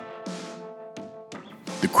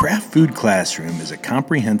The Craft Food Classroom is a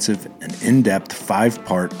comprehensive and in-depth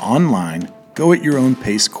 5-part online,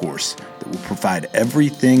 go-at-your-own-pace course that will provide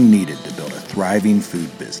everything needed to build a thriving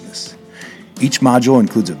food business. Each module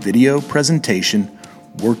includes a video presentation,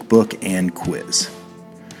 workbook, and quiz.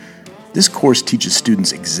 This course teaches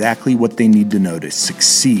students exactly what they need to know to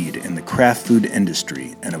succeed in the craft food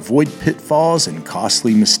industry and avoid pitfalls and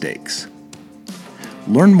costly mistakes.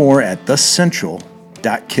 Learn more at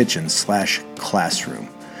thecentral.kitchen/classroom,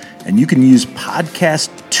 and you can use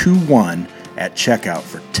podcast21 at checkout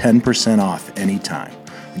for 10% off anytime.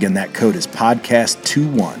 Again, that code is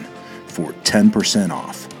podcast21 for 10%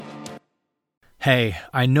 off. Hey,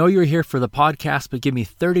 I know you're here for the podcast, but give me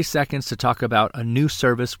 30 seconds to talk about a new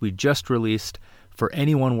service we just released for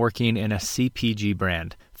anyone working in a CPG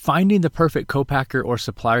brand. Finding the perfect co-packer or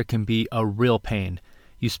supplier can be a real pain.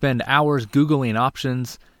 You spend hours Googling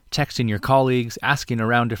options, texting your colleagues, asking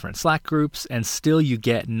around different Slack groups, and still you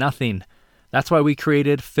get nothing. That's why we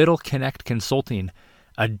created Fiddle Connect Consulting,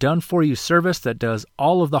 a done-for-you service that does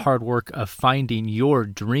all of the hard work of finding your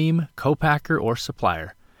dream co-packer or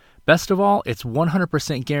supplier. Best of all, it's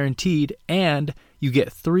 100% guaranteed, and you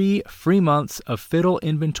get 3 free months of Fiddle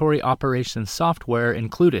inventory operations software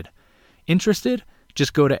included. Interested?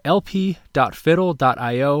 Just go to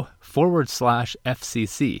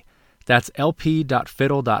lp.fiddle.io/FCC. That's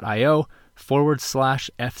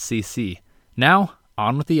lp.fiddle.io/FCC. Now,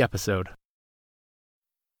 on with the episode.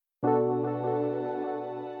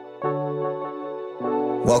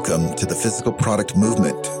 Welcome to the Physical Product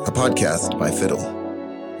Movement, a podcast by Fiddle.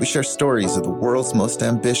 We share stories of the world's most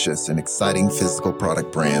ambitious and exciting physical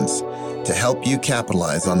product brands to help you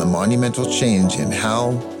capitalize on the monumental change in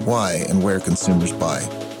how, why, and where consumers buy.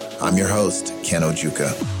 I'm your host, Ken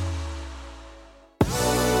Ojuka.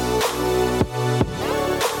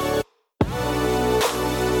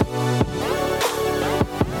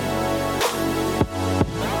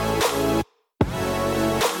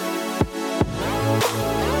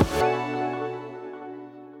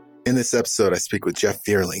 In this episode, I speak with Jeff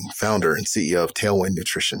Vierling, founder and CEO of Tailwind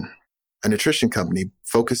Nutrition, a nutrition company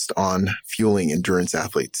focused on fueling endurance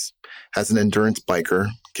athletes. As an endurance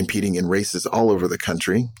biker competing in races all over the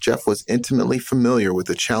country, Jeff was intimately familiar with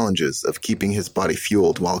the challenges of keeping his body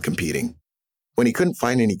fueled while competing. When he couldn't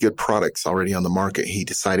find any good products already on the market, he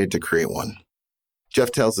decided to create one.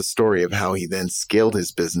 Jeff tells the story of how he then scaled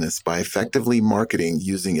his business by effectively marketing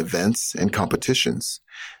using events and competitions,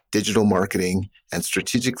 digital marketing, and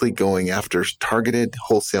strategically going after targeted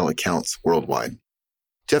wholesale accounts worldwide.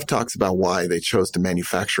 Jeff talks about why they chose to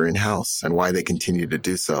manufacture in-house and why they continue to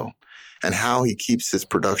do so, and how he keeps his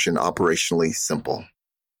production operationally simple.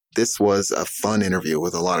 This was a fun interview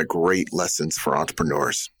with a lot of great lessons for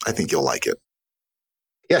entrepreneurs. I think you'll like it.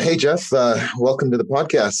 Yeah. Hey, Jeff. Welcome to the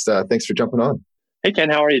podcast. Thanks for jumping on. Hey, Ken.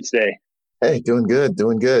 How are you today? Hey, doing good.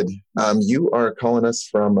 You are calling us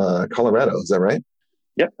from Colorado. Is that right?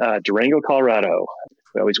 Yep. Durango, Colorado.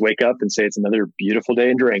 We always wake up and say it's another beautiful day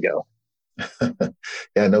in Durango.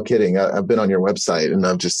 Yeah, no kidding. I've been on your website and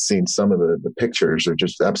I've just seen some of the pictures are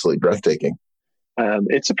just absolutely breathtaking.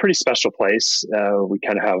 It's a pretty special place. We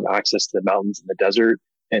kind of have access to the mountains and the desert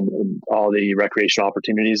and all the recreational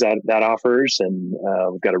opportunities that offers. And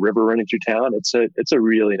we've got a river running through town. It's a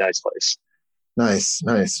really nice place. Nice.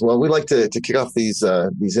 Well, we like to kick off these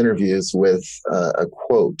interviews with a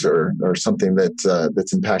quote or something that's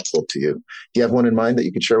impactful to you. Do you have one in mind that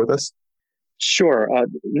you could share with us? Sure.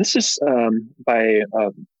 This is by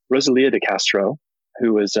Rosalía de Castro,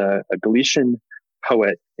 who was a Galician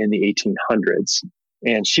poet in the 1800s.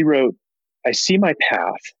 And she wrote, "I see my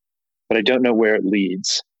path, but I don't know where it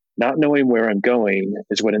leads. Not knowing where I'm going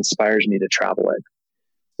is what inspires me to travel it."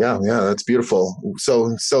 Yeah, that's beautiful.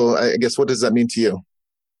 So I guess, what does that mean to you?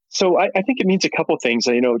 So I think it means a couple of things.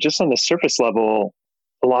 Just on the surface level,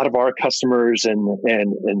 a lot of our customers and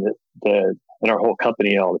our whole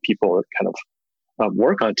company, all the people that kind of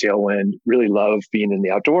work on Tailwind really love being in the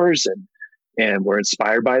outdoors, and we're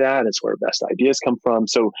inspired by that. It's where best ideas come from.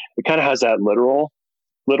 So it kind of has that literal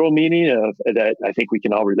meaning of that I think we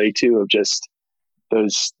can all relate to, of just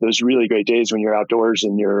those really great days when you're outdoors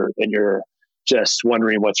and you're just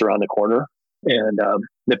wondering what's around the corner, and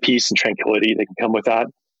the peace and tranquility that can come with that.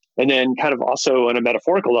 And then kind of also on a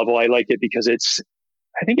metaphorical level, I like it because I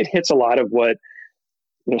think it hits a lot of what,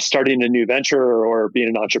 starting a new venture or being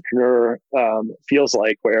an entrepreneur feels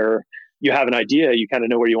like, where you have an idea, you kind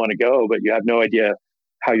of know where you want to go, but you have no idea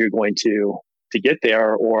how you're going to get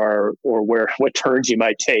there or what turns you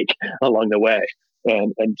might take along the way,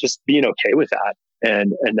 and just being okay with that,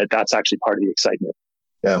 and that's actually part of the excitement.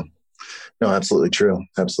 Yeah. No, absolutely true.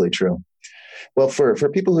 Well, for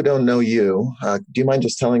people who don't know you, do you mind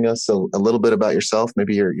just telling us a little bit about yourself,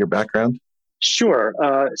 maybe your background? Sure.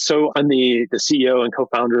 So I'm the CEO and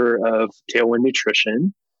co-founder of Tailwind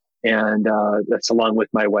Nutrition, and that's along with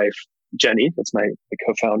my wife Jenny. That's my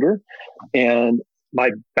co-founder, and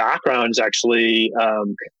my background is actually,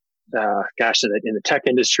 in the tech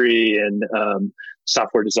industry and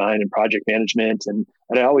software design and project management, and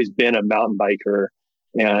I've always been a mountain biker,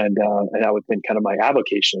 and that would have been kind of my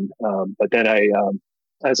avocation. But then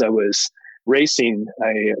as I was racing,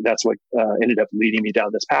 that's what ended up leading me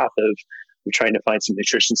down this path of trying to find some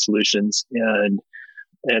nutrition solutions, and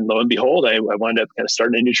lo and behold, I wound up kind of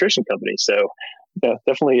starting a nutrition company. So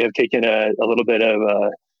definitely have taken a little bit of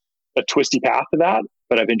a twisty path to that,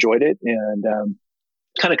 but I've enjoyed it, and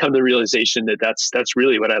kind of come to the realization that that's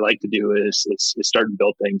really what I like to do is start and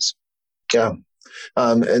build things. Yeah.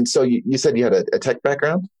 And so you said you had a tech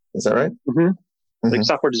background, is that right? Mm-hmm. Like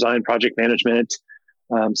software design, project management.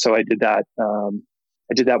 So I did that.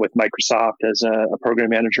 I did that with Microsoft as a program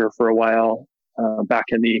manager for a while, back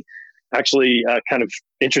in the actually kind of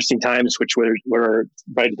interesting times, which were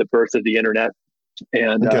right at the birth of the internet,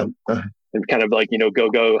 and and kind of like go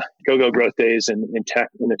growth days in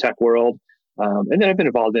the tech world. And then I've been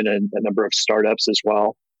involved in a number of startups as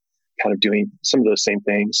well, kind of doing some of those same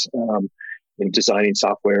things, designing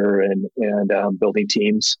software and building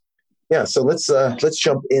teams. Yeah, so let's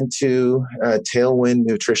jump into Tailwind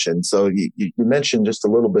Nutrition. So you mentioned just a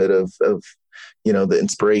little bit of the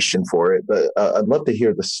inspiration for it, but I'd love to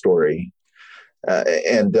hear the story.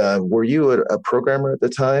 And were you a programmer at the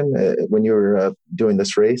time when you were doing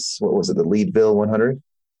this race? What was it, the Leadville 100?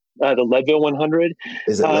 The Leadville 100.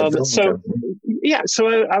 Is it Leadville? So okay. Yeah,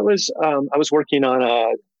 so I was working on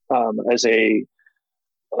as a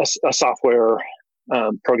software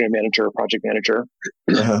program manager, project manager,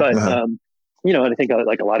 but and I think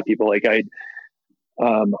like a lot of people, like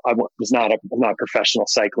I'm not a professional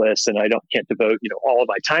cyclist, and can't devote all of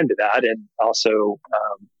my time to that, and also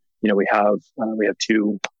we have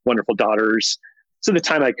two wonderful daughters. So the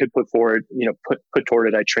time I could put forward, put toward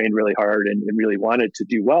it, I trained really hard and really wanted to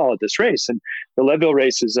do well at this race. And the Leadville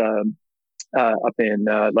race is up in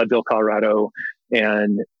Leadville, Colorado,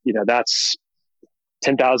 and that's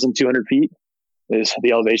 10,200 feet is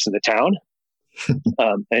the elevation of the town,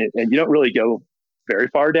 and you don't really go very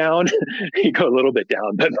far down. You go a little bit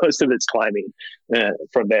down, but most of it's climbing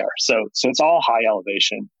from there. So it's all high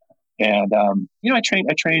elevation, and I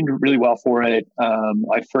trained really well for it.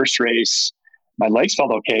 My first race, my legs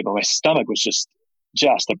felt okay, but my stomach was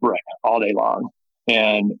just a brick all day long.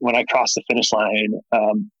 And when I crossed the finish line,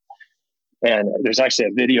 and there's actually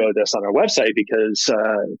a video of this on our website because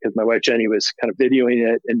my wife Jenny was kind of videoing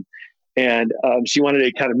it, and she wanted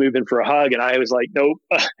to kind of move in for a hug, and I was like, nope,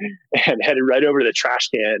 and headed right over to the trash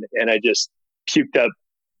can, and I just puked up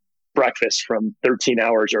breakfast from 13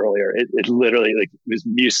 hours earlier. It literally, like, it was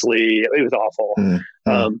muesli. It was awful.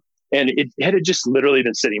 Mm-hmm. And it had just literally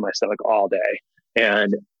been sitting in my stomach all day,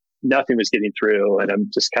 and nothing was getting through. And I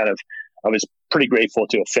was pretty grateful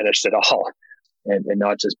to have finished it all and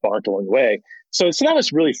not just bonked along the way. So that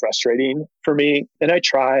was really frustrating for me. And I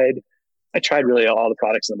tried really all the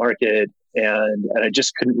products in the market, and I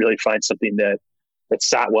just couldn't really find something that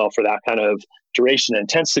sat well for that kind of duration and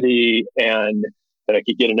intensity, and that I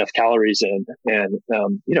could get enough calories in, and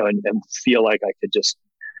feel like I could just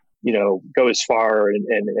go as far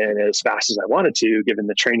and as fast as I wanted to, given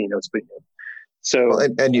the training I was putting in. So, well,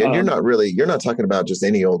 and you're not talking about just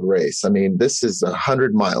any old race. I mean, this is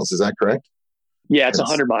 100 miles. Is that correct? Yeah, it's a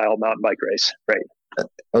 100-mile mountain bike race, right?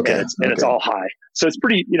 Okay, and it's all high, so it's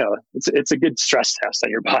pretty. It's a good stress test on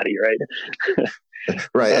your body, right?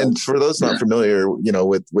 Right. And for those not familiar,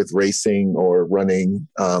 with racing or running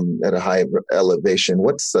at a high elevation,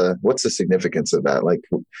 what's the significance of that?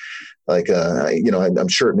 I'm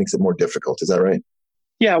sure it makes it more difficult. Is that right?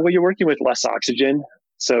 Yeah. Well, you're working with less oxygen,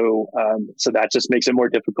 so that just makes it more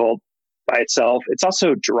difficult by itself. It's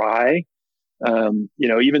also dry.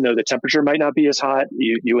 Even though the temperature might not be as hot,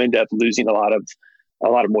 you end up losing a lot of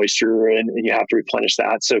moisture, and you have to replenish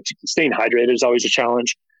that. So staying hydrated is always a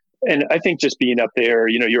challenge. And I think just being up there,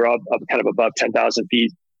 you're up kind of above 10,000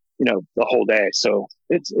 feet, the whole day. So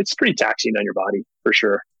it's pretty taxing on your body for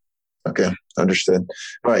sure. Okay. Understood.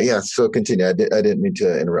 All right. Yeah. So continue. I didn't mean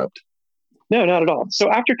to interrupt. No, not at all.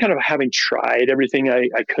 So after kind of having tried everything I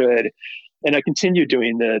could, and I continued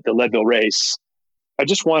doing the Leadville race, I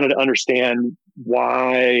just wanted to understand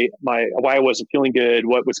why I wasn't feeling good,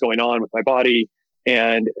 what was going on with my body.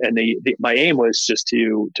 And my aim was just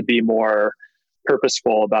to be more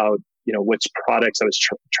purposeful about which products I was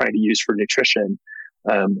trying to use for nutrition,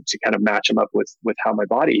 to kind of match them up with how my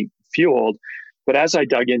body fueled. But as I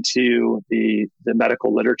dug into the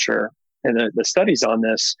medical literature and the studies on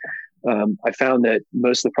this, I found that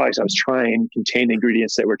most of the products I was trying contained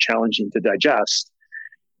ingredients that were challenging to digest.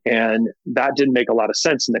 And that didn't make a lot of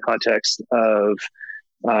sense in the context of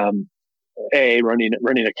running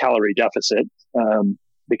a calorie deficit,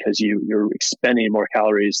 because you're expending more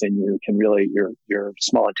calories than you can really your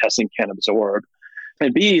small intestine can absorb,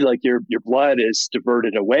 and B, like your blood is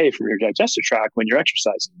diverted away from your digestive tract when you're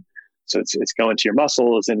exercising, so it's going to your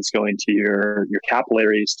muscles and it's going to your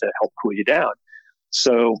capillaries to help cool you down.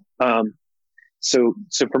 So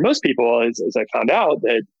for most people, as I found out,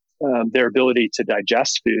 that their ability to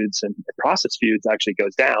digest foods and process foods actually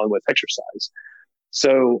goes down with exercise.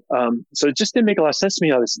 So it just didn't make a lot of sense to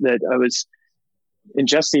me that I was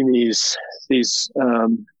ingesting these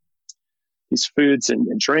foods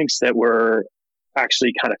and drinks that were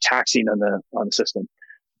actually kind of taxing on the system.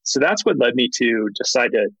 So that's what led me to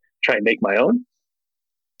decide to try and make my own.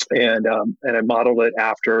 And I modeled it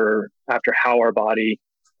after how our body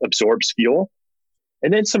absorbs fuel.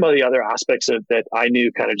 And then some of the other aspects of that I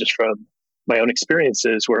knew kind of just from my own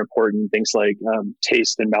experiences were important. Things like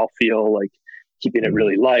taste and mouthfeel, like keeping it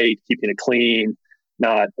really light, keeping it clean,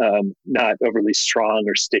 not overly strong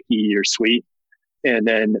or sticky or sweet. And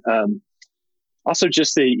then also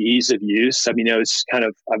just the ease of use. I mean, I was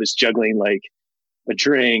juggling like a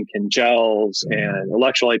drink and gels and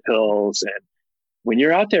electrolyte pills. And when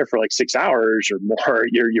you're out there for like 6 hours or more,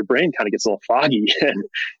 your brain kind of gets a little foggy, and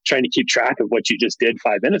trying to keep track of what you just did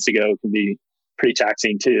 5 minutes ago can be pretty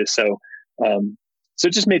taxing too. So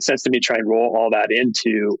it just made sense to me to try and roll all that in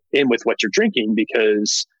with what you're drinking,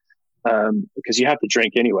 because you have to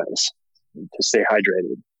drink anyways to stay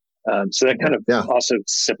hydrated. So that kind of also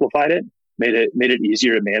simplified it, made it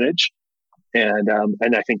easier to manage. And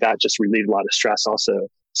I think that just relieved a lot of stress also.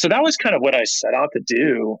 So that was kind of what I set out to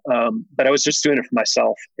do. But I was just doing it for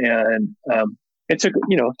myself. And it took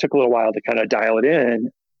a little while to kind of dial it in,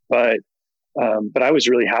 but I was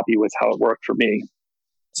really happy with how it worked for me.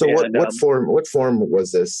 So what form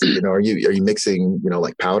was this? Are you mixing,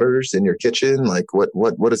 like powders in your kitchen? Like what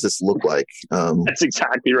does this look like? That's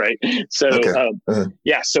exactly right. So, okay.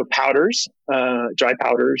 So powders, dry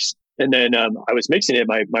powders. And then I was mixing it.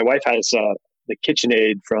 My wife has the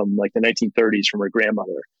KitchenAid from like the 1930s from her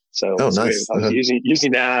grandmother. So, nice. I was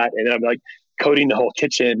using that, and I'm like coating the whole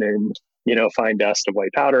kitchen in, fine dust of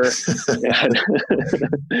white powder. And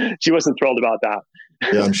she wasn't thrilled about that.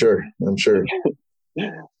 Yeah, I'm sure.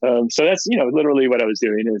 So that's, literally what I was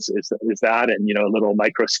doing is that, and, a little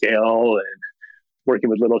micro scale and working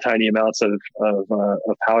with little tiny amounts of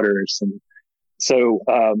powders. And so,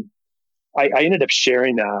 I ended up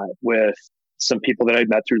sharing that with some people that I'd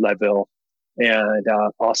met through Leadville, and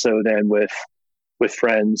also then with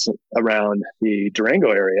friends around the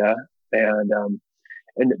Durango area. And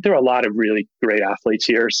there are a lot of really great athletes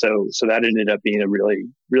here. So that ended up being a really,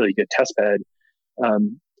 really good test bed.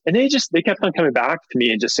 And they kept on coming back to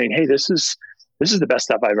me and just saying, "Hey, this is the best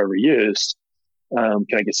stuff I've ever used. Can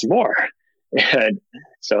I get some more?" And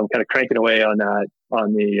so I'm kind of cranking away on that,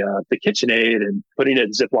 on the KitchenAid, and putting it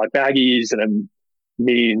in Ziploc baggies, and I'm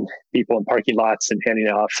meeting people in parking lots and handing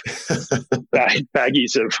off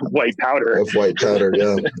baggies of white powder.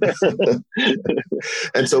 Yeah.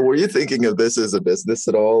 And so, were you thinking of this as a business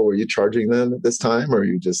at all? Were you charging them at this time, or were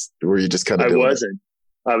you just kind of? I wasn't.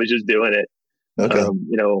 I was just doing it. Okay.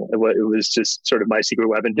 It was just sort of my secret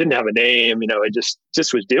weapon. Didn't have a name. I just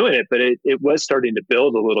was doing it, but it was starting to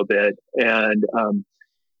build a little bit. And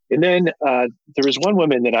then there was one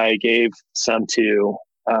woman that I gave some to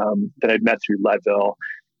that I'd met through Leadville,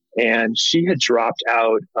 and she had dropped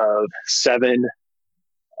out of 7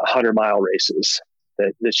 100-mile races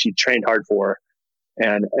that she trained hard for,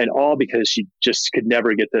 and all because she just could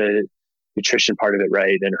never get the nutrition part of it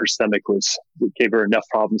right, and her stomach gave her enough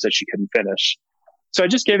problems that she couldn't finish. So I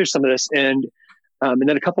just gave her some of this, and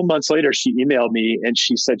then a couple months later, she emailed me and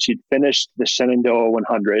she said she'd finished the Shenandoah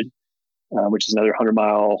 100, which is another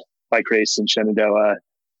 100-mile bike race in Shenandoah,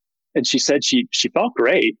 and she said she felt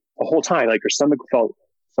great the whole time, like her stomach felt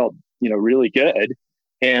really good,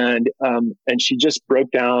 and she just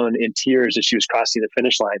broke down in tears as she was crossing the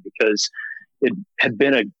finish line, because it had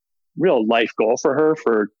been a real life goal for her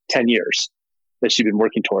for 10 years that she'd been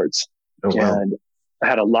working towards. Oh, wow. And I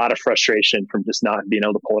had a lot of frustration from just not being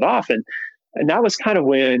able to pull it off. And that was kind of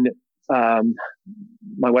when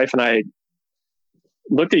my wife and I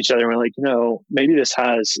looked at each other and we're like, maybe this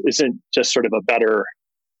isn't just sort of a better,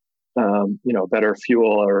 better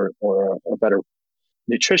fuel or a better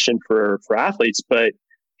nutrition for athletes, but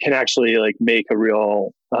can actually like make a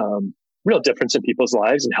real difference in people's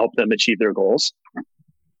lives and help them achieve their goals.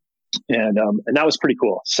 and that was pretty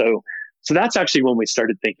cool. So that's actually when we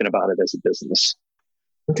started thinking about it as a business.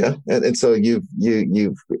 Okay. And so you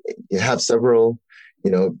have several,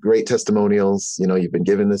 great testimonials. You've been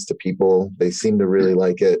giving this to people. They seem to really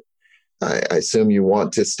like it. I assume you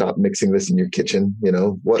want to stop mixing this in your kitchen.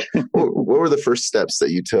 What were the first steps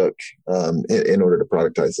that you took in order to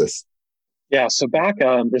productize this? Yeah. So back,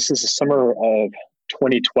 this is the summer of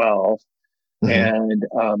 2012. Mm-hmm.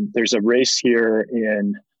 And there's a race here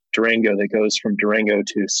in Durango that goes from Durango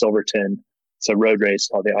to Silverton. It's a road race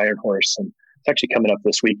called the Iron Horse. And it's actually coming up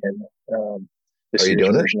this weekend. This year's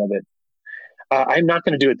version of it. I'm not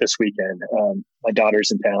going to do it this weekend. My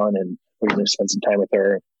daughter's in town, and we're going to spend some time with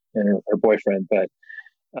her and her boyfriend. But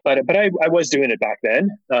I was doing it back then,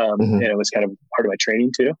 and it was kind of part of my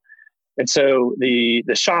training too. And so the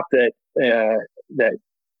shop that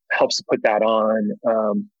helps to put that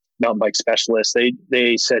on, Mountain Bike Specialists,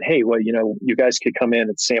 they said, hey, well, you guys could come in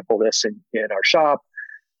and sample this in our shop,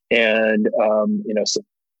 and so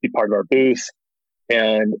be part of our booth.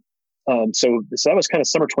 And so that was kind of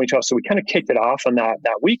summer 2012. So we kind of kicked it off on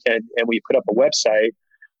that weekend, and we put up a website,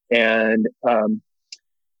 and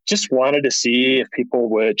just wanted to see if people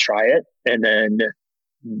would try it, and then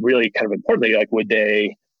really kind of importantly, like would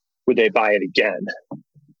they buy it again?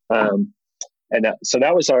 So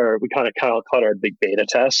that was we kind of called our big beta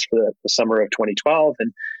test for the summer of 2012.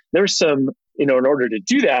 And there was some, in order to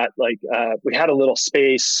do that, like we had a little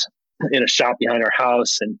space in a shop behind our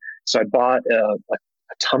house. And so I bought a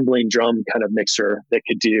tumbling drum kind of mixer that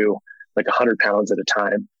could do like 100 pounds at a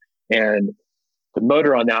time. And the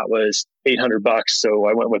motor on that was $800. So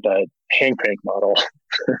I went with a hand crank model.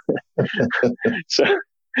 So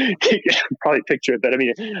you can probably picture it, but I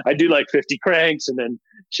mean, I do like 50 cranks and then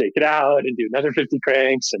shake it out and do another 50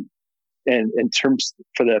 cranks. And in terms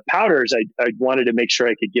for the powders, I wanted to make sure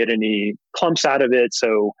I could get any clumps out of it.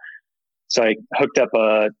 So I hooked up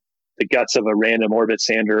the guts of a random orbit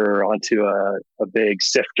sander onto a big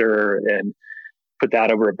sifter and put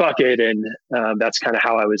that over a bucket. And that's kind of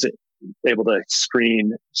how I was able to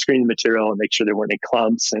screen the material and make sure there weren't any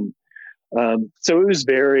clumps. And so it was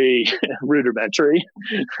very rudimentary,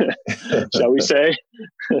 shall we say?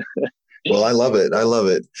 Well, I love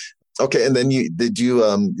it. Okay. And then did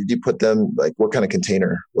you put them, like, what kind of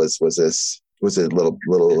container was this? Was it little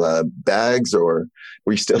bags, or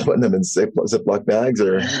were you still putting them in Ziploc bags,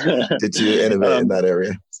 or did you innovate in that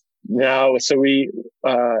area? No. So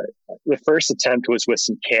the first attempt was with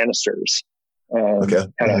some canisters, kind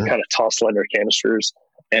of tall, slender canisters.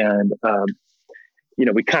 And,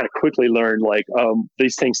 we kind of quickly learned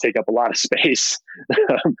these things take up a lot of space.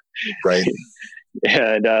 Right.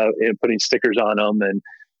 And putting stickers on them. And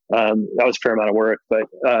that was a fair amount of work, but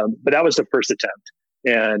that was the first attempt.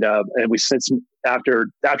 And we since after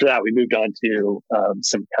that, we moved on to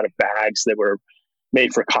some kind of bags that were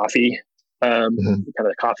made for coffee, kind of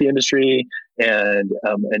the coffee industry, and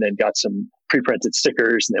then got some pre-printed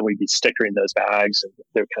stickers, and then we'd be stickering those bags, and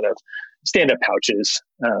they're kind of stand-up pouches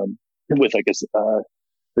with like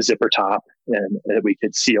a zipper top, and that we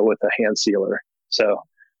could seal with a hand sealer. So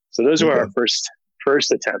those were our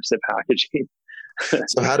first attempts at packaging.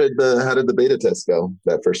 So how did the beta test go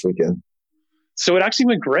that first weekend? So it actually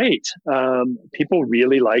went great. People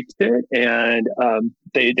really liked it, and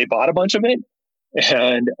they bought a bunch of it.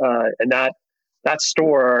 And that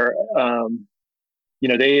store,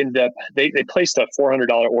 they ended up they placed a $400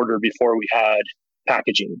 order before we had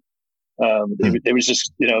packaging. It was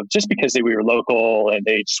just just because we were local and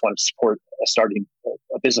they just wanted to support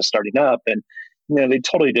a business starting up, and they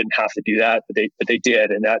totally didn't have to do that, but they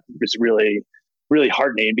did, and that was really, really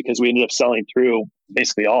heartening because we ended up selling through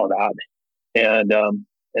basically all of that. And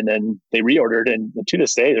then they reordered, and to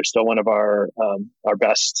this day, they're still one of our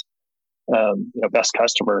best, best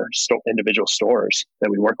customer individual stores that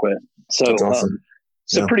we work with. So, that's awesome.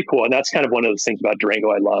 Pretty cool. And that's kind of one of those things about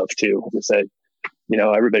Durango I love too, is that,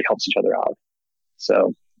 everybody helps each other out.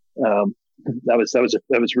 So, that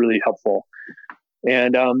was really helpful.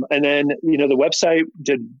 And then, the website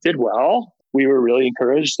did well. We were really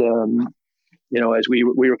encouraged, as we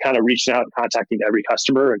were kind of reaching out and contacting every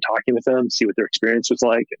customer and talking with them, see what their experience was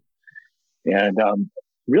like. And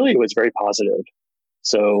really, it was very positive.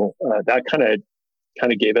 So that kind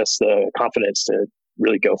of gave us the confidence to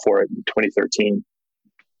really go for it in 2013.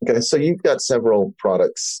 Okay. So you've got several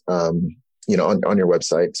products, on your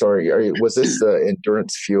website. So was this the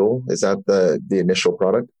endurance fuel? Is that the initial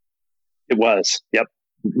product? It was. Yep.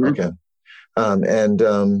 Mm-hmm. Okay.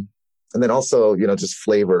 And then also, just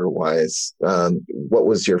flavor wise, what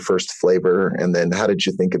was your first flavor? And then how did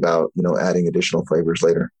you think about, adding additional flavors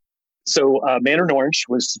later? Mandarin orange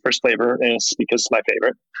was the first flavor, and it's because it's my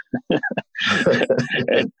favorite.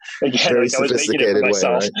 And again, Very I was making it for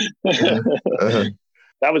myself. Way, right? Uh-huh.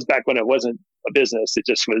 That was back when it wasn't a business; it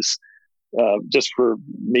just was just for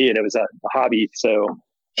me, and it was a hobby. So,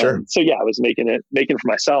 sure. I was making it for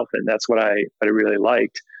myself, and that's what I really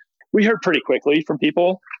liked. We heard pretty quickly from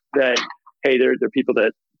people that, hey, there are people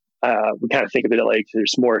that we kind of think of it like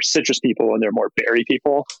there's more citrus people and there are more berry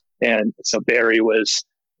people, and so berry was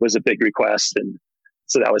a big request, and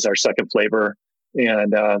so that was our second flavor,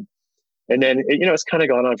 and then it's kind of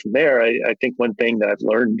gone on from there. I think one thing that I've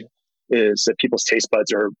learned is that people's taste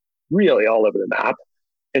buds are really all over the map,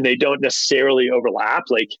 and they don't necessarily overlap.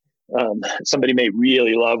 Like somebody may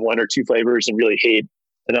really love one or two flavors and really hate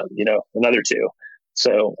another two.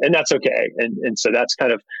 So, and that's okay. And so that's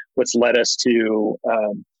kind of what's led us to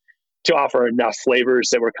offer enough flavors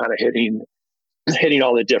that we're kind of hitting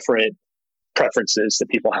all the different preferences that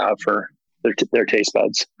people have for their taste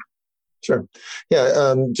buds. Sure.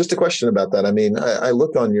 Yeah. Just a question about that. I mean, I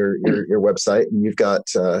looked on your website, and you've got,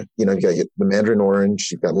 you've got the mandarin orange,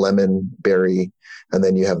 you've got lemon, berry, and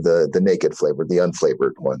then you have the naked flavor, the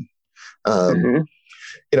unflavored one. I'm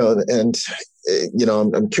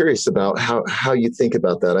curious about how you think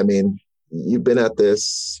about that. I mean, you've been at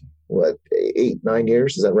this, 8-9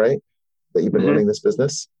 years? Is that right? That you've been running this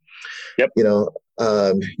business? Yep.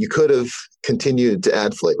 You could have continued to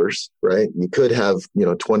add flavors, right? You could have,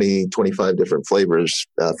 20, 25 different flavors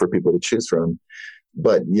for people to choose from,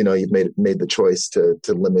 but you've made the choice to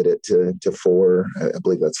limit it to 4. I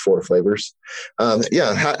believe that's 4 flavors. How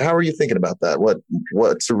are you thinking about that?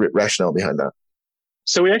 What's the rationale behind that?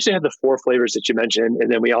 So we actually have the 4 flavors that you mentioned,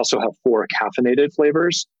 and then we also have 4 caffeinated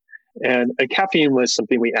flavors. And caffeine was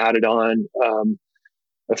something we added on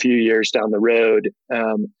a few years down the road.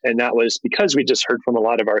 And that was because we just heard from a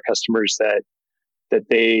lot of our customers that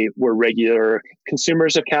they were regular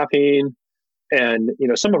consumers of caffeine. And,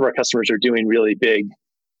 some of our customers are doing really big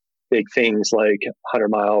things like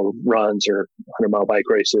 100-mile runs or 100-mile bike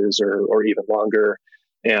races or even longer.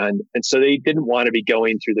 And so they didn't want to be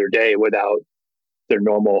going through their day without their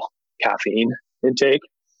normal caffeine intake.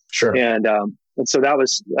 Sure. And so that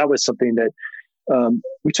was something that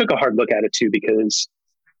we took a hard look at it too, because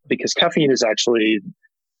caffeine is actually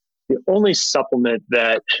the only supplement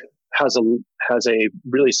that has a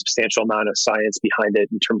really substantial amount of science behind it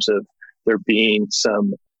in terms of there being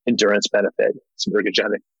some endurance benefit, some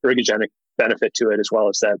ergogenic benefit to it, as well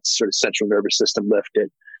as that sort of central nervous system lift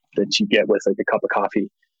that you get with like a cup of coffee.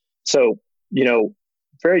 So,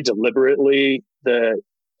 very deliberately,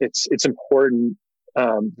 it's important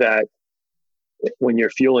that when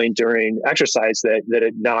you're fueling during exercise that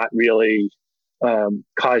it not really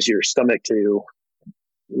cause your stomach to,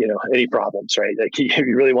 any problems, right? Like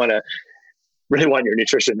you really want your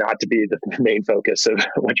nutrition not to be the main focus of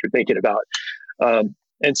what you're thinking about.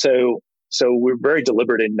 And so we're very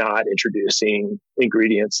deliberate in not introducing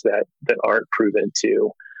ingredients that aren't proven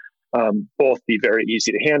to both be very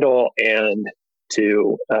easy to handle and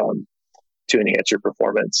to enhance your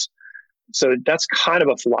performance. So that's kind of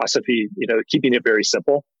a philosophy, keeping it very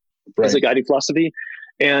simple as a guiding philosophy.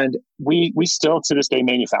 And we still to this day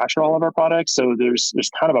manufacture all of our products. So there's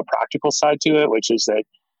kind of a practical side to it, which is that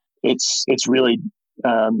it's really,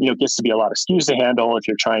 gets to be a lot of SKUs to handle if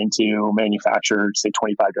you're trying to manufacture, say,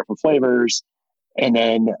 25 different flavors. And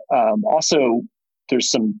then also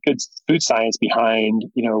there's some good food science behind,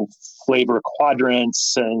 flavor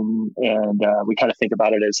quadrants. And we kind of think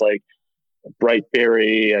about it as like a bright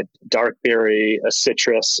berry, a dark berry, a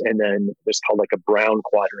citrus, and then there's called like a brown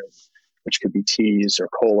quadrant, which could be teas or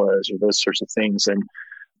colas or those sorts of things.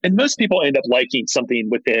 And most people end up liking something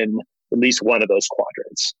within at least one of those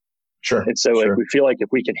quadrants. Sure. And so if we feel like if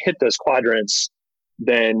we can hit those quadrants,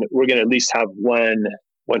 then we're going to at least have one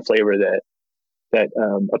flavor that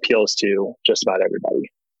appeals to just about everybody.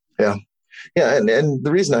 Yeah. Yeah. And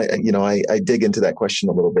the reason I dig into that question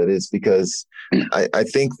a little bit is because I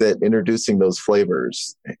think that introducing those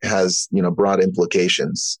flavors has, broad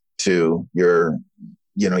implications to your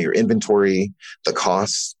inventory, the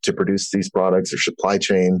costs to produce these products, or supply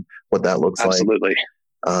chain, what that looks Absolutely. like.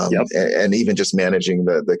 And even just managing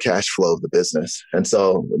the cash flow of the business. And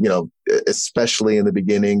so, especially in the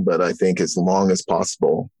beginning, but I think as long as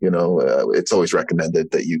possible, it's always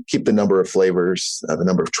recommended that you keep the number of flavors, the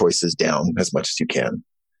number of choices down as much as you can.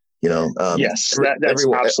 Yes, that's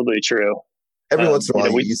absolutely true. Every once in a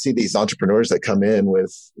while, you see these entrepreneurs that come in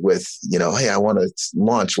with, hey, I want to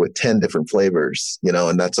launch with 10 different flavors,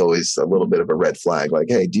 and that's always a little bit of a red flag. Like,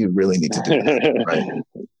 hey, do you really need to do that? Right?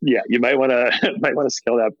 Yeah, you might want to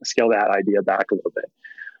scale that idea back a little bit.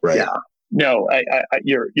 Right. Yeah. No,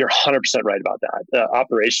 you're 100% right about that.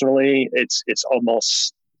 Operationally, it's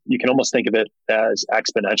almost, you can almost think of it as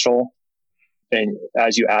exponential. And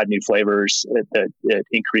as you add new flavors, it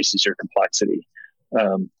increases your complexity.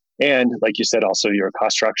 And like you said, also your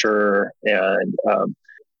cost structure. And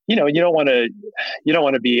you don't want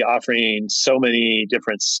to be offering so many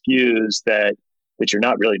different SKUs that you're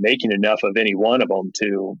not really making enough of any one of them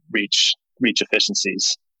to reach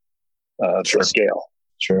efficiencies Sure. to scale.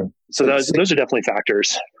 Sure. So those are definitely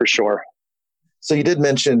factors for sure. So you did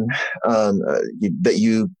mention that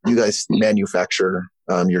you guys manufacture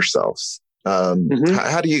yourselves. How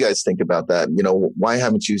do you guys think about that? Why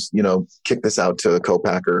haven't you kicked this out to a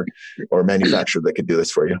co-packer or a manufacturer that could do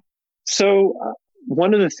this for you? So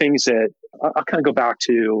one of the things that I'll kind of go back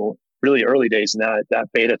to really early days in that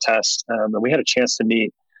beta test, and we had a chance to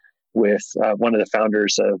meet with one of the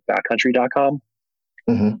founders of backcountry.com.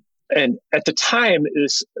 Mm-hmm. And at the time,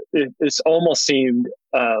 it almost seemed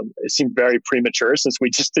very premature, since we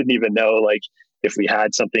just didn't even know like if we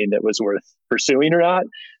had something that was worth pursuing or not.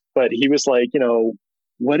 But he was like,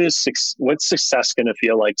 what's success going to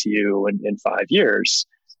feel like to you in 5 years?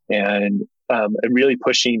 And really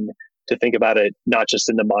pushing to think about it not just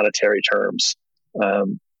in the monetary terms,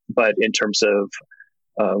 but in terms of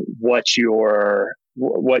what your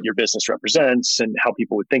business represents and how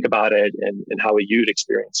people would think about it and how you'd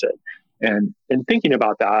experience it. And thinking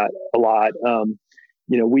about that a lot,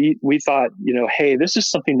 we thought, hey, this is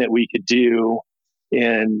something that we could do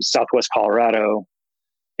in Southwest Colorado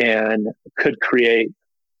and could create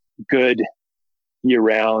good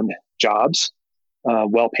year-round jobs,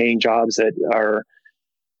 well-paying jobs that are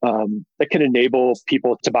that can enable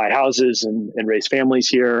people to buy houses and raise families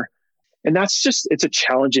here. And it's a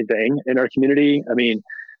challenging thing in our community. I mean,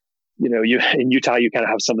 you in Utah, you kind of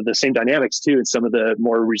have some of the same dynamics too in some of the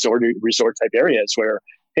more resort type areas where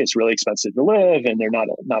it's really expensive to live and there are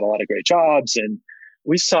not a lot of great jobs. And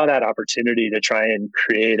we saw that opportunity to try and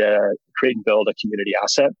create and build a community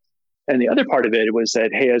asset. And the other part of it was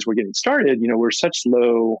that, hey, as we're getting started, we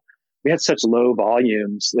had such low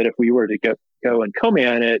volumes that if we were to go and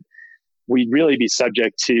co-man it, we'd really be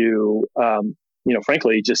subject to,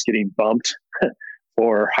 frankly, just getting bumped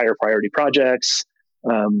for higher priority projects.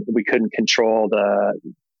 We couldn't control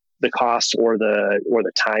the cost or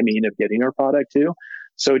the timing of getting our product to.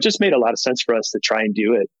 So it just made a lot of sense for us to try and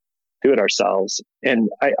do it ourselves. And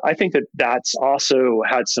I think that's also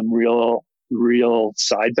had some real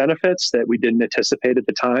side benefits that we didn't anticipate at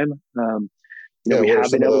the time. We have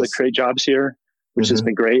been able to create jobs here, which has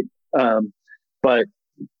been great. But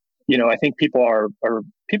I think people are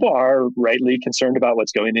rightly concerned about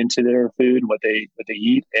what's going into their food, what they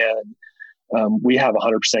eat, and we have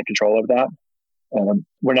 100% control of that.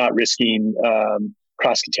 We're not risking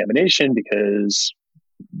cross contamination because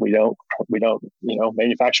we don't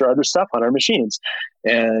manufacture other stuff on our machines,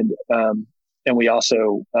 and we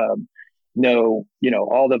also know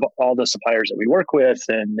all the suppliers that we work with,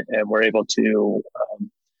 and we're able to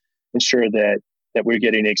ensure that we're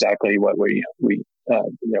getting exactly what we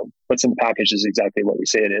what's in the package is exactly what we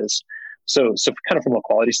say it is. So kind of from a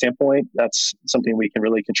quality standpoint, that's something we can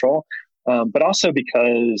really control. But also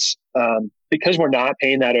because we're not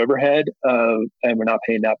paying that overhead and we're not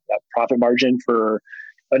paying that profit margin for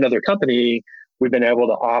another company, we've been able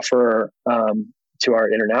to offer to our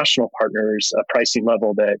international partners a pricing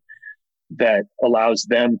level that allows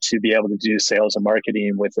them to be able to do sales and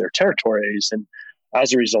marketing with their territories. And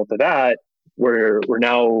as a result of that, we're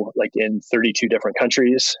now like in 32 different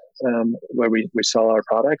countries where we sell our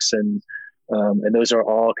products, and those are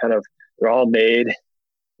all they're all made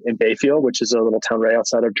in Bayfield, which is a little town right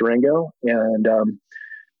outside of Durango, and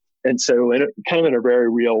so in a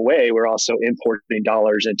very real way, we're also importing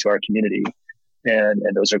dollars into our community, and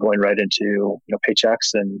those are going right into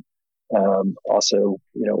paychecks and also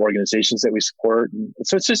organizations that we support, and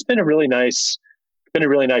so it's just been a really nice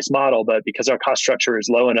model. But because our cost structure is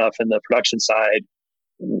low enough in the production side,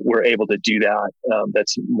 we're able to do that.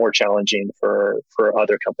 That's more challenging for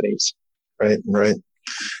other companies. Right.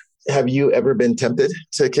 Have you ever been tempted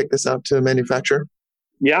to kick this out to a manufacturer?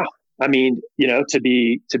 Yeah. I mean, to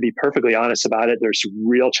be perfectly honest about it, there's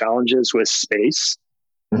real challenges with space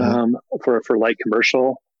for light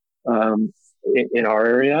commercial in our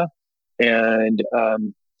area, and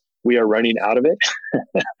we are running out of it.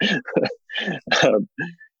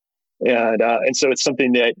 And so it's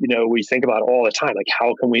something that we think about all the time. Like,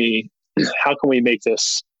 how can we make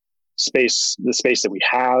this space, the space that we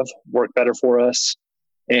have, work better for us?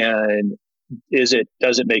 And does it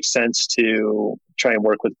make sense to try and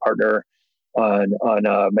work with a partner on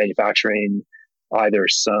manufacturing either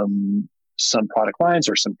some some product lines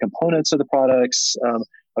or some components of the products.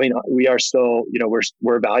 We are still,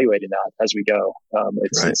 we're evaluating that as we go.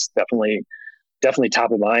 It's definitely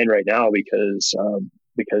top of mind right now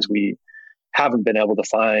because we haven't been able to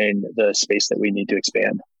find the space that we need to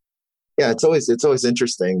expand. Yeah, it's always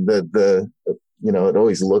interesting that it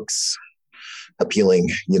always looks appealing,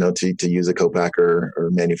 to use a co-packer or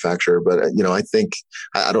manufacturer. But, I think,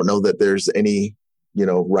 I don't know that there's any,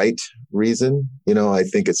 right reason. I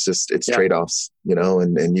think it's trade-offs,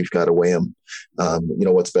 and you've got to weigh them.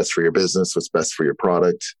 What's best for your business, what's best for your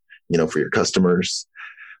product, for your customers,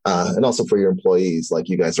 and also for your employees, like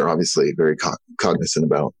you guys are obviously very cognizant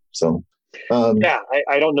about. So,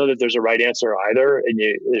 I don't know that there's a right answer either. And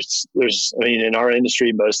in our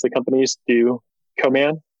industry, most of the companies do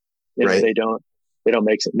co-man. Right. They don't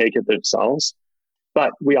make it themselves.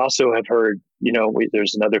 But we also have heard,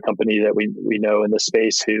 there's another company that we know in the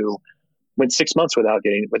space who went 6 months without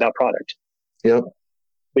product. Yep.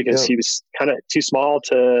 Because he was kind of too small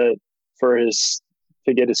to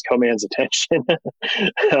get his co-man's attention.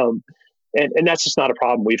 And that's just not a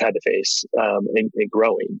problem we've had to face in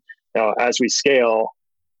growing. Now, as we scale,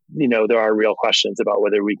 there are real questions about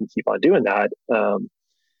whether we can keep on doing that.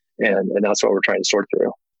 And that's what we're trying to sort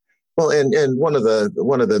through. Well, and one of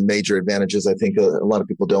the major advantages I think a lot of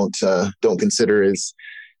people don't consider is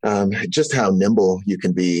just how nimble you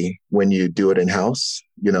can be when you do it in house.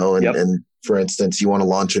 And for instance, you want to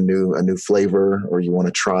launch a new flavor, or you want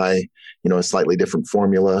to try a slightly different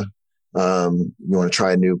formula. You want to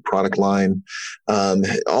try a new product line.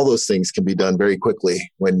 All those things can be done very quickly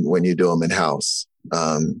when you do them in house.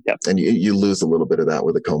 And you lose a little bit of that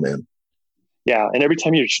with a co-man. Yeah, and every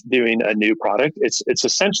time you're doing a new product, it's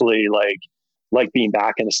essentially like being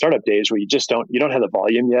back in the startup days where you don't have the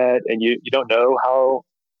volume yet, and you don't know how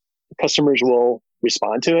customers will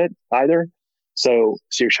respond to it either. So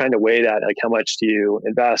you're trying to weigh that, like how much do you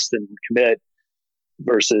invest and commit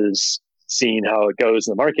versus seeing how it goes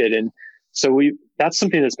in the market. And so that's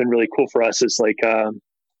something that's been really cool for us is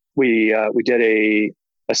we did a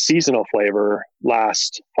seasonal flavor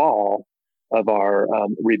last fall of our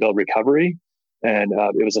Rebuild Recovery. And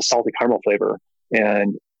it was a salted caramel flavor,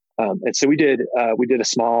 and so we did a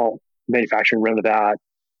small manufacturing run of that,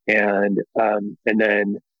 and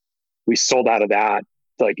then we sold out of that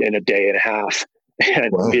like in a day and a half,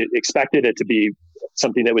 and we expected it to be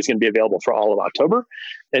something that was going to be available for all of October,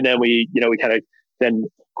 and then we kind of then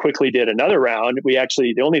quickly did another round.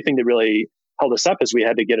 The only thing that really held us up is we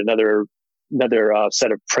had to get another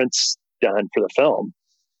set of prints done for the film.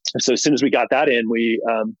 And so as soon as we got that in, we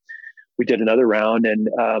did another round, and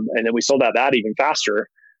then we sold out that even faster.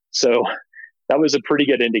 So that was a pretty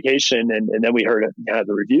good indication. And then we heard the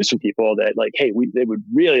reviews from people that hey, they would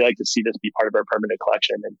really like to see this be part of our permanent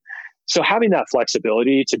collection. And so having that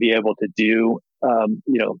flexibility to be able to do,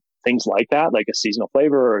 things like that, like a seasonal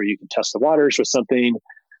flavor, or you can test the waters with something.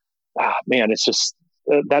 It's just,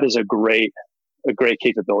 that is a great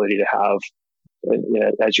capability to have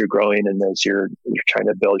as you're growing and as you're trying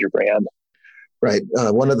to build your brand. Right.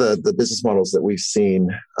 One of the business models that we've seen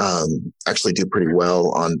actually do pretty well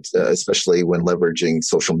on, especially when leveraging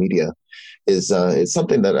social media, is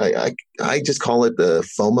something that I just call it the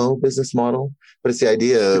FOMO business model. But it's the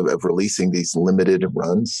idea of releasing these limited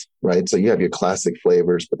runs, right? So you have your classic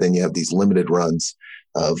flavors, but then you have these limited runs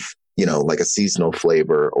of like a seasonal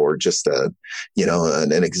flavor, or just an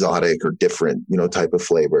exotic or different type of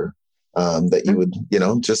flavor. That you would,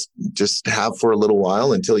 just have for a little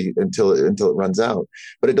while until it runs out.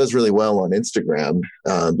 But it does really well on Instagram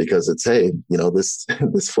because it's, hey,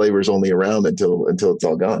 this flavor is only around until it's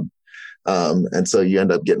all gone. And so you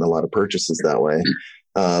end up getting a lot of purchases that way.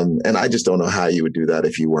 And I just don't know how you would do that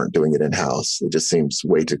if you weren't doing it in house. It just seems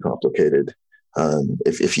way too complicated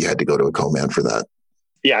if you had to go to a co-man for that.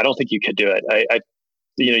 Yeah, I don't think you could do it.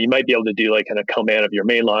 You might be able to do like a co-man of your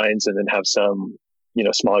main lines and then have some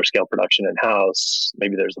smaller scale production in house.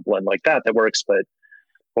 Maybe there's a blend like that works. But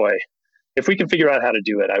boy, if we can figure out how to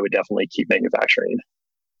do it, I would definitely keep manufacturing.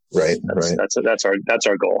 Right. That's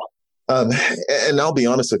our goal. And I'll be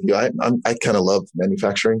honest with you, I kind of love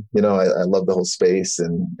manufacturing. I love the whole space,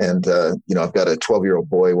 and I've got a 12-year-old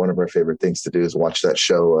boy. One of our favorite things to do is watch that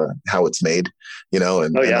show, How It's Made. And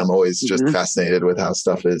I'm always just fascinated with how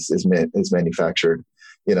stuff is manufactured.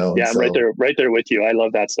 Yeah, I'm right there with you. I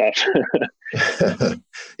love that stuff.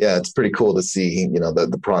 Yeah, it's pretty cool to see,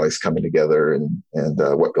 the products coming together and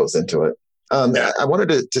what goes into it. I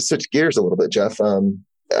wanted to switch gears a little bit, Jeff.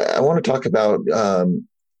 I want to talk about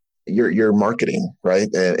your marketing, right?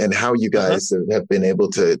 And how you guys have been able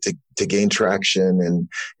to gain traction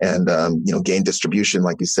and gain distribution,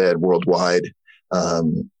 like you said, worldwide.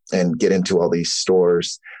 and get into all these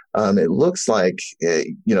stores. It looks like,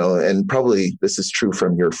 and probably this is true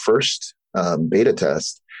from your first beta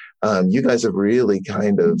test, you guys have really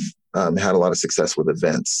kind of had a lot of success with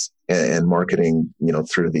events and marketing,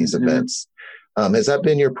 through these events. Has that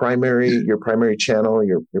been your primary channel,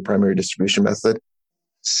 your primary distribution method?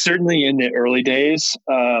 Certainly in the early days,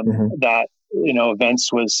 that,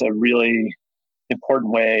 events was a really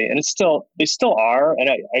important way, and they still are. And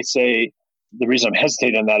I say the reason I'm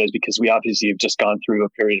hesitating on that is because we obviously have just gone through a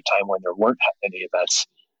period of time when there weren't any events.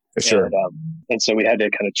 Sure. And so we had to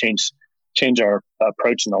kind of change our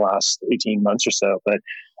approach in the last 18 months or so. But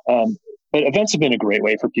events have been a great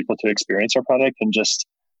way for people to experience our product and just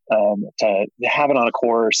to have it on a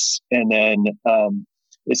course, and then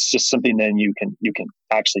it's just something then you can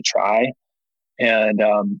actually try, and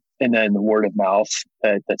then the word of mouth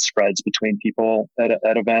that spreads between people at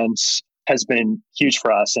events has been huge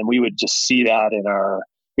for us. And we would just see that in our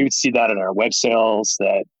web sales,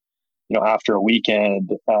 that after a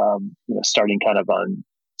weekend, starting kind of on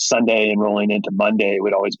Sunday and rolling into Monday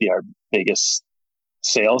would always be our biggest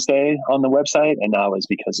sales day on the website, and that was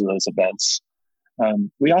because of those events.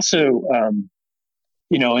 We also,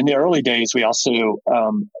 in the early days, we also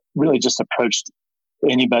really just approached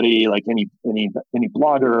anybody, like any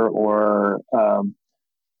blogger or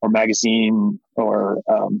magazine or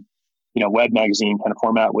web magazine kind of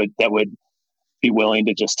format that would be willing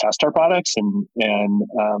to just test our products and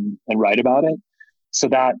write about it. So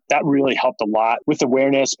that really helped a lot with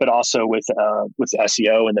awareness, but also with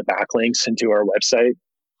SEO and the backlinks into our website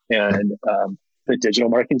and the digital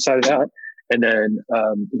marketing side of that. And then,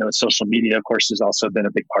 social media, of course, has also been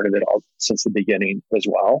a big part of it all since the beginning as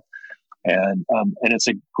well. And it's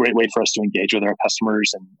a great way for us to engage with our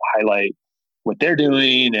customers and highlight what they're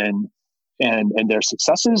doing and their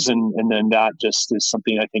successes. And then that just is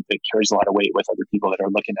something I think that carries a lot of weight with other people that are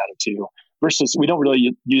looking at it too, versus we don't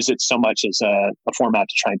really use it so much as a format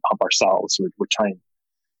to try and pump ourselves. We try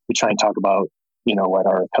and talk about, what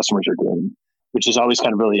our customers are doing, which is always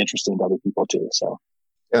kind of really interesting to other people too. So.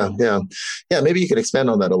 Yeah. Maybe you could expand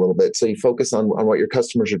on that a little bit. So you focus on what your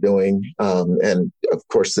customers are doing, and of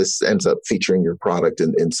course, this ends up featuring your product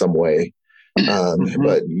in some way.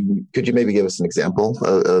 But could you maybe give us an example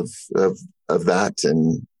of that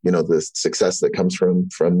and the success that comes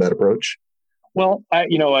from that approach? Well, I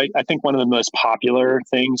think one of the most popular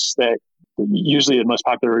things that usually the most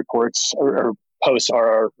popular reports or posts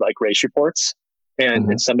are like race reports,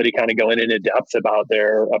 and somebody kind of going into depth about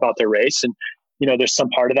their race. And there's some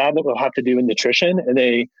part of that will have to do with nutrition, and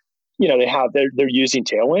they're using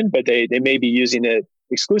Tailwind, but they may be using it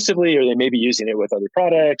exclusively, or they may be using it with other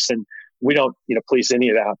products. And we don't, police any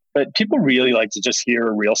of that. But people really like to just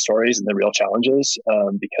hear real stories and the real challenges,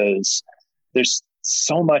 because there's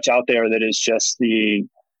so much out there that is just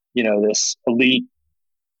this elite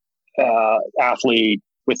athlete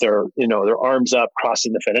with their arms up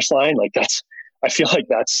crossing the finish line. I feel like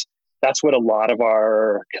that's what a lot of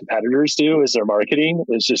our competitors do, is their marketing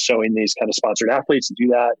is just showing these kind of sponsored athletes to do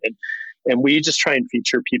that. And we just try and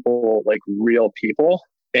feature people, like real people,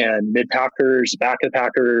 and mid-packers,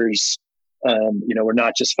 back-of-packers. We're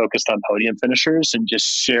not just focused on podium finishers and just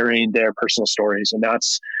sharing their personal stories. And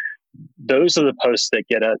those are the posts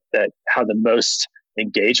that have the most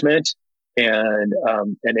engagement and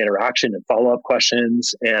interaction and follow-up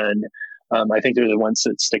questions. And I think they're the ones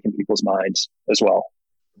that stick in people's minds as well.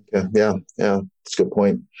 Yeah. That's a good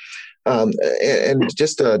point. And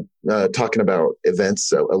just talking about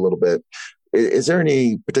events a little bit, is there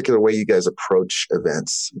any particular way you guys approach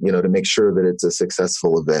events, to make sure that it's a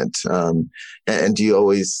successful event? And do you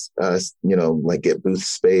always, get booth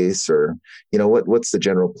space, or, what's the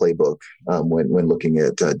general playbook when looking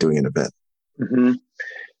at doing an event? Mm-hmm.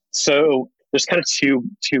 So there's kind of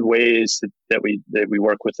two ways that we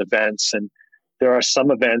work with events, and there are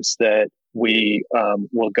some events that we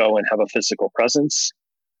will go and have a physical presence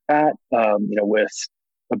at, with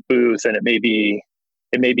a booth, and it may be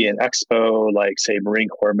an expo, like say Marine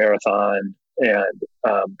Corps Marathon, and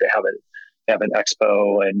they have an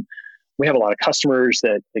expo, and we have a lot of customers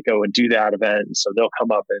that go and do that event, and so they'll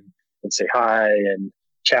come up and say hi and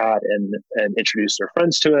chat and introduce their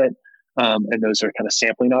friends to it, and those are kind of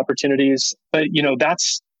sampling opportunities. But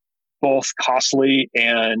that's both costly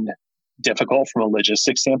and difficult from a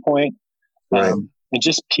logistics standpoint. Right. And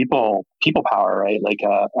just people power, right?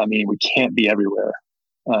 We can't be everywhere.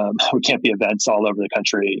 We can't be events all over the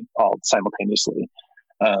country all simultaneously.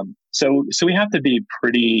 So we have to be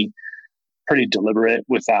pretty deliberate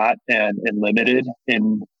with that and limited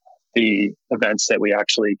in the events that we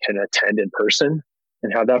actually can attend in person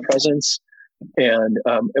and have that presence. And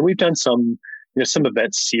we've done some some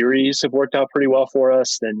event series have worked out pretty well for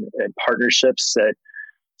us, and partnerships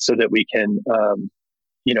so that we can,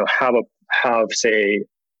 have say,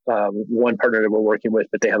 one partner that we're working with,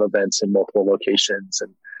 but they have events in multiple locations,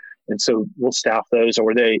 and so we'll staff those,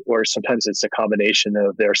 or sometimes it's a combination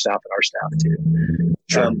of their staff and our staff too.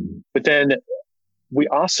 Sure. But then we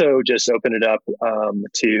also just open it up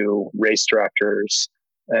to race directors,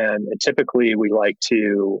 and typically we like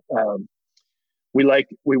to we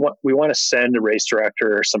want to send a race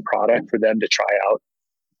director some product for them to try out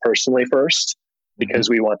personally first, because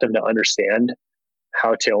we want them to understand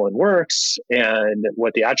how Tailwind works and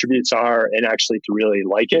what the attributes are, and actually to really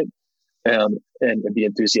like it and be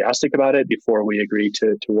enthusiastic about it before we agree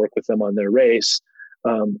to work with them on their race.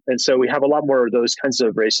 And so we have a lot more of those kinds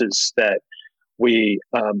of races that we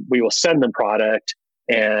will send them product,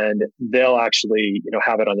 and they'll actually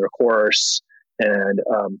have it on their course, and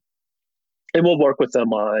we'll work with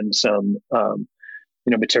them on some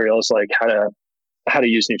materials like how to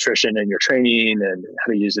use nutrition in your training and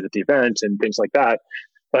how to use it at the event and things like that.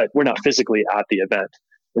 But we're not physically at the event.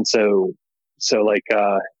 And so like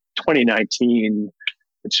 2019,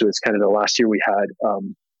 which was kind of the last year we had, a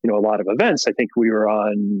lot of events. I think we were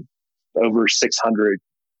on over 600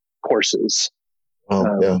 courses in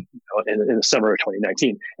the summer of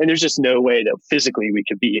 2019. And there's just no way that physically we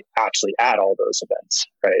could be actually at all those events,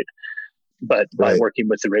 right? But by working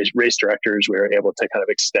with the race directors, we were able to kind of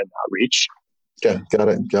extend that reach. Yeah, got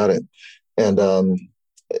it. And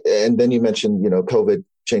then you mentioned, COVID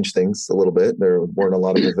changed things a little bit. There weren't a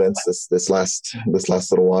lot of events this last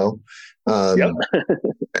little while. Yep.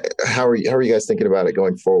 How are you guys thinking about it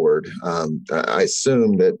going forward? I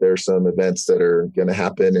assume that there's some events that are going to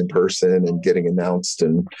happen in person and getting announced,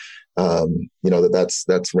 and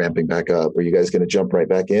that's ramping back up. Are you guys going to jump right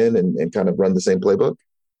back in and kind of run the same playbook?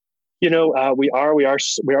 We are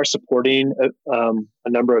supporting a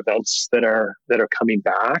number of events that are coming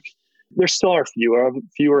back. There still are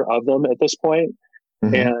fewer of them at this point.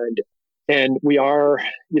 Mm-hmm. And we are,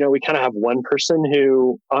 we kind of have one person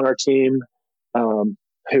who on our team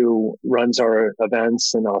who runs our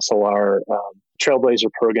events and also our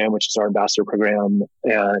Trailblazer program, which is our ambassador program,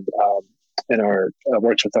 and our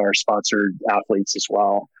works with our sponsored athletes as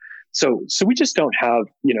well. So we just don't have,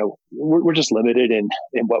 we're just limited in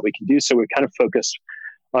what we can do. So we kind of focus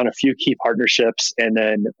on a few key partnerships, and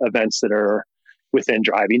then events that are within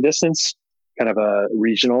driving distance, kind of a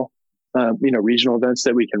regional events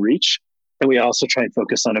that we can reach. And we also try and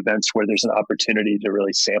focus on events where there's an opportunity to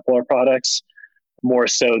really sample our products, more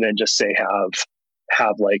so than just say have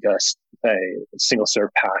like a single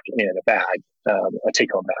serve pack in a bag, a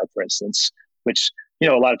take home bag, for instance, which, a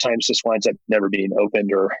lot of times just winds up never being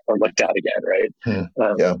opened or looked at again. Right.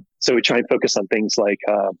 So we try and focus on things like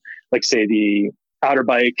say the outer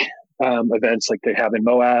bike events like they have in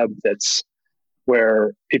Moab. That's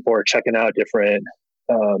where people are checking out different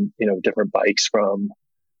bikes from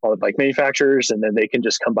all the bike manufacturers, and then they can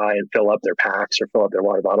just come by and fill up their packs or fill up their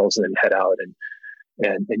water bottles and then head out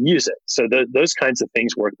and use it. So those kinds of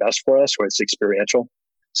things work best for us, where it's experiential.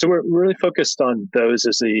 So we're really focused on those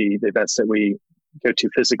as the events that we go to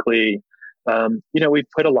physically. We've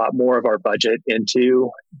put a lot more of our budget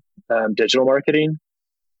into digital marketing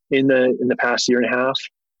in the past year and a half,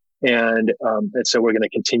 and so we're going to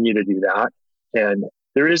continue to do that. And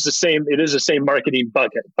it is the same marketing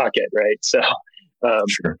bucket, right? So,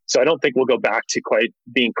 sure. So I don't think we'll go back to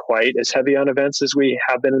being quite as heavy on events as we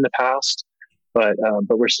have been in the past, but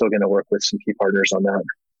we're still going to work with some key partners on that.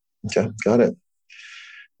 Okay, got it.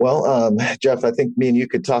 Well, Jeff, I think me and you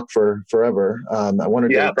could talk for forever. I wanted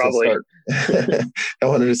to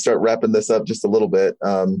start wrapping this up just a little bit.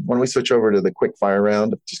 Why don't we switch over to the quick fire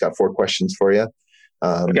round? I've just got 4 questions for you,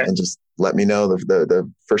 and just let me know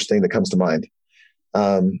the first thing that comes to mind.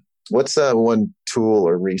 What's one tool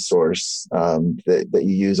or resource that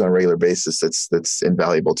you use on a regular basis that's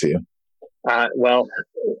invaluable to you? Well,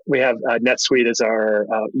 we have NetSuite as our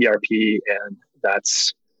ERP, and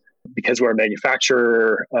that's because we're a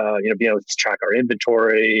manufacturer. Being able to track our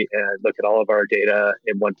inventory and look at all of our data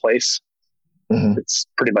in one place, It's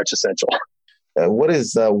pretty much essential. What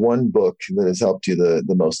is one book that has helped you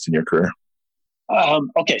the most in your career?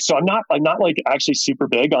 Okay, so I'm not like actually super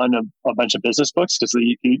big on a bunch of business books, because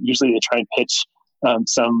usually they try and pitch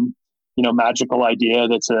some magical idea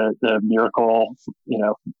that's the miracle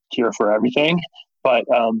cure for everything. But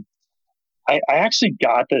I actually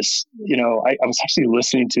got this. I was actually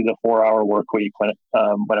listening to the 4-Hour Workweek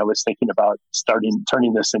when I was thinking about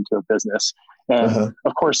turning this into a business. And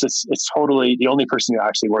of course, it's totally the only person who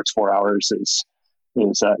actually works 4 hours is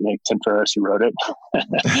Tim Ferriss, who wrote it.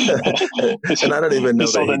 And I don't even know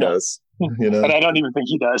that he does. know? And I don't even think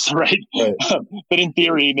he does, right? But in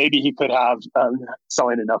theory, maybe he could have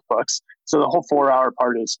selling enough books. So the whole 4-hour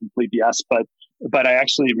part is complete BS. But I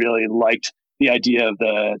actually really liked the idea of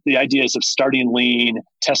the ideas of starting lean,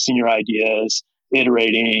 testing your ideas,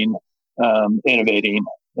 iterating, innovating.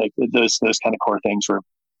 Like those kind of core things were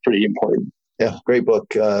pretty important. Yeah, great book.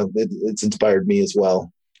 It's inspired me as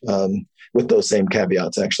well, with those same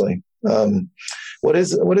caveats, actually. What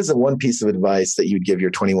is the one piece of advice that you'd give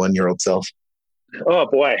your 21-year-old self? Oh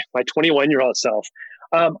boy, my 21-year-old self.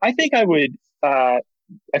 I think I would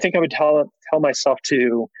tell myself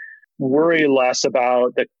to worry less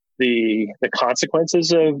about the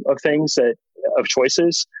consequences of things, of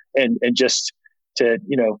choices, and just to,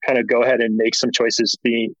 kind of go ahead and make some choices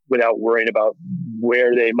without worrying about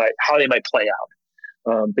how they might play out.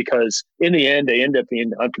 Because in the end, they end up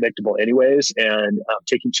being unpredictable anyways, and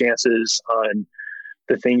taking chances on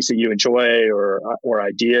the things that you enjoy or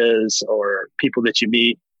ideas or people that you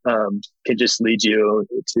meet can just lead you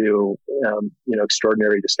to,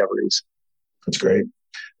 extraordinary discoveries. That's great.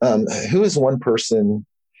 Who is one person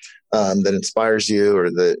that inspires you or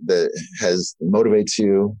that motivates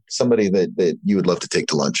you, somebody that you would love to take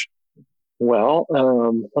to lunch? Well,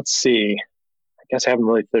 let's see. I guess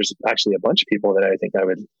there's actually a bunch of people that I think I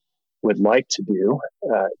would like to do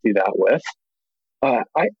that with.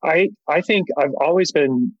 I think I've always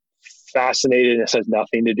been fascinated. This has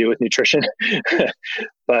nothing to do with nutrition,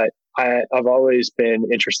 but I've always been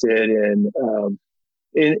interested in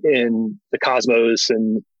the cosmos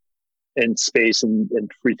and space and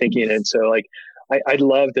free thinking. And so I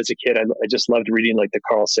loved as a kid, I just loved reading like the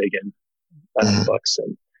Carl Sagan books.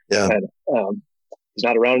 And he's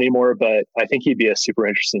not around anymore, but I think he'd be a super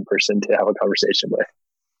interesting person to have a conversation with.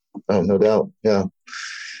 Oh, no doubt. Yeah.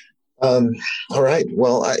 All right.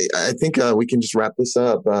 Well, I think we can just wrap this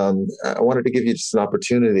up. I wanted to give you just an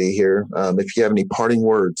opportunity here. If you have any parting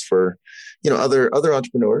words for, other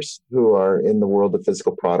entrepreneurs who are in the world of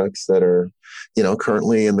physical products that are,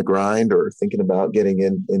 currently in the grind or thinking about getting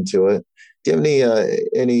into it. Do you have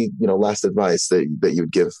any last advice that you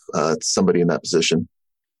would give somebody in that position?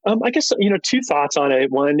 I guess, two thoughts on it.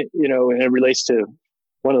 One, and it relates to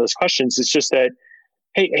one of those questions. It's just that,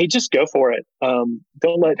 Hey, just go for it.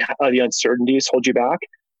 Don't let the uncertainties hold you back,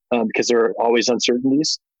 because there are always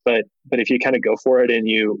uncertainties. But if you kind of go for it and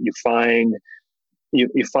you find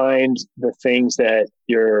the things that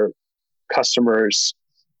your customers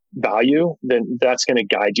value, then that's going to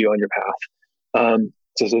guide you on your path.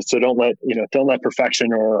 So don't let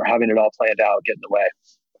perfection or having it all planned out get in the way.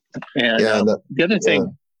 And the other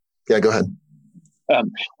thing, go ahead.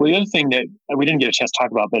 Well, the other thing that we didn't get a chance to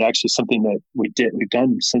talk about, but actually something that we've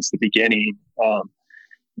done since the beginning,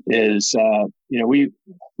 is, we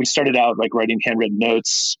started out like writing handwritten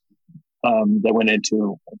notes, that went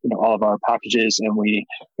into, all of our packages. And we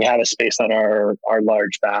have a space on our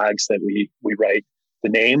large bags that we write the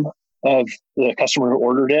name of the customer who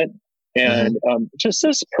ordered it. And, just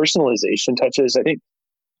this personalization touches, I think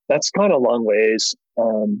that's gone a long ways,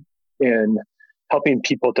 in helping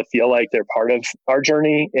people to feel like they're part of our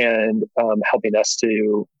journey and helping us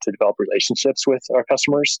to develop relationships with our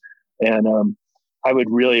customers. And I would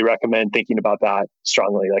really recommend thinking about that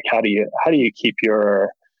strongly. Like, how do you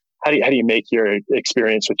make your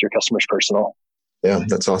experience with your customers personal? Yeah,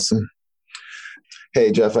 that's awesome.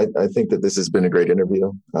 Hey, Jeff, I think that this has been a great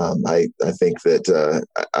interview. I think that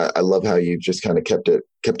I love how you just kind of kept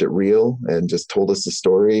it real and just told us the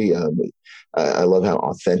story. I love how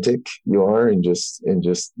authentic you are and just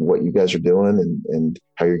what you guys are doing and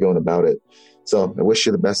how you're going about it. So I wish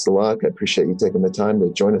you the best of luck. I appreciate you taking the time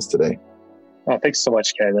to join us today. Oh, thanks so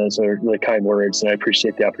much, Ken. Those are really kind words, and I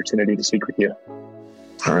appreciate the opportunity to speak with you.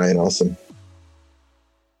 All right, awesome.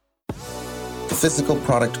 The Physical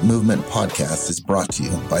Product Movement podcast is brought to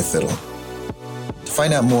you by Fiddle. To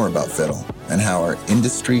find out more about Fiddle and how our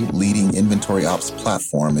industry-leading inventory ops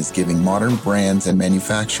platform is giving modern brands and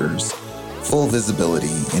manufacturers full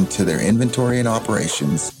visibility into their inventory and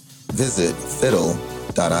operations, visit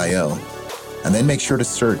fiddle.io. And then make sure to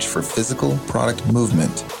search for Physical Product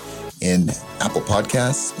Movement in Apple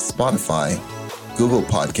Podcasts, Spotify, Google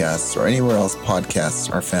Podcasts, or anywhere else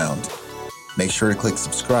podcasts are found. Make sure to click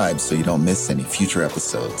subscribe so you don't miss any future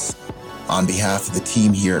episodes. On behalf of the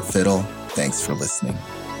team here at Fiddle, thanks for listening.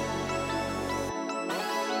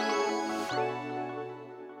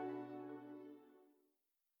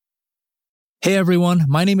 Hey everyone,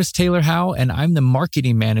 my name is Taylor Howe and I'm the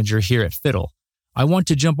marketing manager here at Fiddle. I want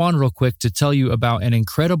to jump on real quick to tell you about an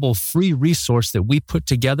incredible free resource that we put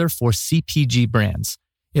together for CPG brands.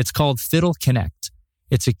 It's called Fiddle Connect.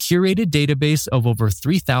 It's a curated database of over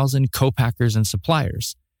 3,000 co-packers and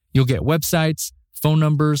suppliers. You'll get websites, phone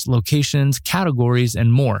numbers, locations, categories,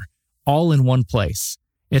 and more, all in one place.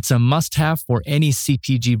 It's a must-have for any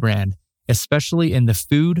CPG brand, especially in the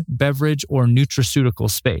food, beverage, or nutraceutical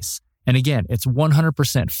space. And again, it's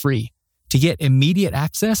 100% free. To get immediate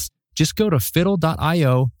access, just go to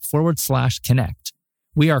fiddle.io/connect.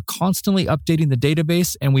 We are constantly updating the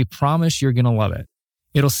database, and we promise you're going to love it.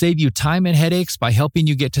 It'll save you time and headaches by helping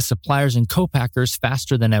you get to suppliers and co-packers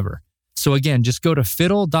faster than ever. So again, just go to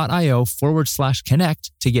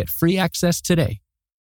fiddle.io/connect to get free access today.